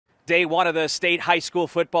Day one of the state high school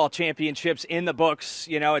football championships in the books.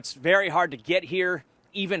 You know, it's very hard to get here,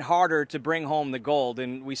 even harder to bring home the gold.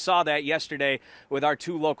 And we saw that yesterday with our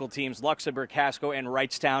two local teams, Luxemburg-Casco and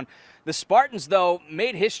Wrightstown. The Spartans, though,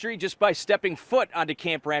 made history just by stepping foot onto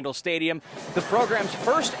Camp Randall Stadium. The program's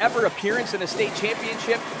first ever appearance in a state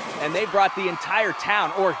championship, and they brought the entire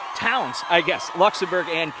town, or towns, I guess, Luxemburg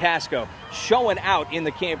and Casco, showing out in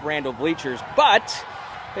the Camp Randall bleachers. But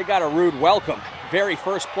they got a rude welcome. Very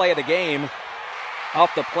first play of the game,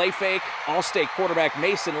 off the play fake, All-State quarterback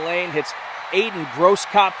Mason Lane hits Aiden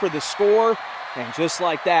Grosskopf for the score, and just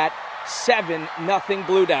like that, 7-0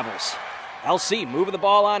 Blue Devils. LC moving the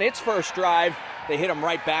ball on its first drive. They hit him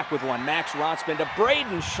right back with one. Max Ronsman to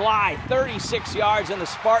Braden Schley, 36 yards, and the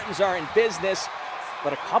Spartans are in business.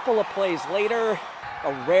 But a couple of plays later,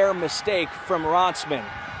 a rare mistake from Ronsman.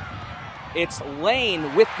 It's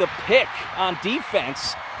Lane with the pick on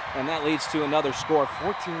defense, and that leads to another score,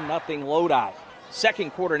 14-0 Lodi.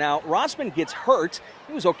 Second quarter now, Ronsman gets hurt.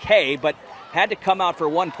 He was okay, but had to come out for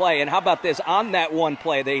one play. And how about this? On that one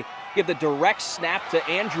play, they give the direct snap to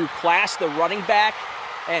Andrew Class, the running back,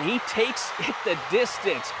 and he takes it the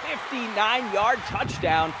distance. 59-yard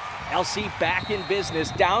touchdown. LC back in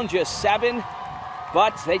business, down just 7,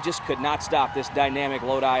 but they just could not stop this dynamic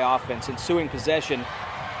Lodi offense. Ensuing possession,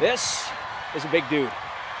 this is a big dude.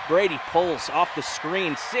 Brady pulls off the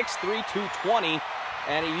screen, 6'3", 220,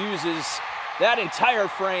 and he uses that entire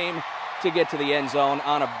frame to get to the end zone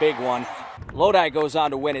on a big one. Lodi goes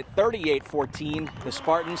on to win it 38-14. The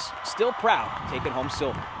Spartans still proud, taking home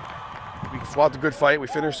silver. We fought a good fight. We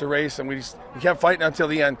finished the race, and we kept fighting until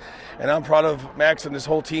the end. And I'm proud of Max and this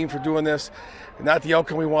whole team for doing this. Not the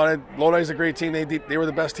outcome we wanted. Lodi's a great team. They were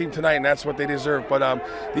the best team tonight, and that's what they deserve. But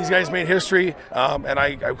these guys made history, and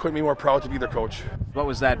I couldn't be more proud to be their coach. What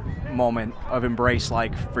was that moment of embrace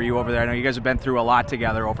like for you over there? I know you guys have been through a lot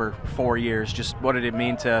together over 4 years. Just what did it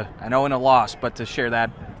mean to, I know in a loss, but to share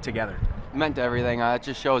that together? It meant everything. It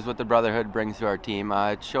just shows what the brotherhood brings to our team.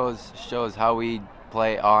 It shows how we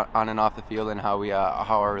play on and off the field, and how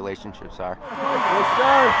our relationships are.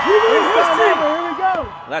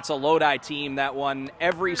 That's a Lodi team that won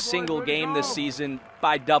every single game this season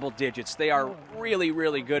by double digits. They are really,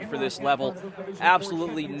 really good for this level.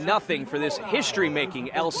 Absolutely nothing for this history-making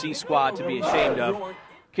LC squad to be ashamed of.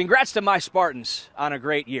 Congrats to my Spartans on a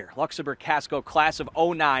great year. Luxemburg-Casco class of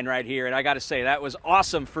 '09 right here, and I got to say, that was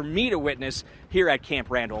awesome for me to witness here at Camp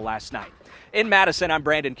Randall last night. In Madison, I'm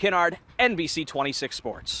Brandon Kinnard, NBC 26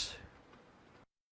 Sports.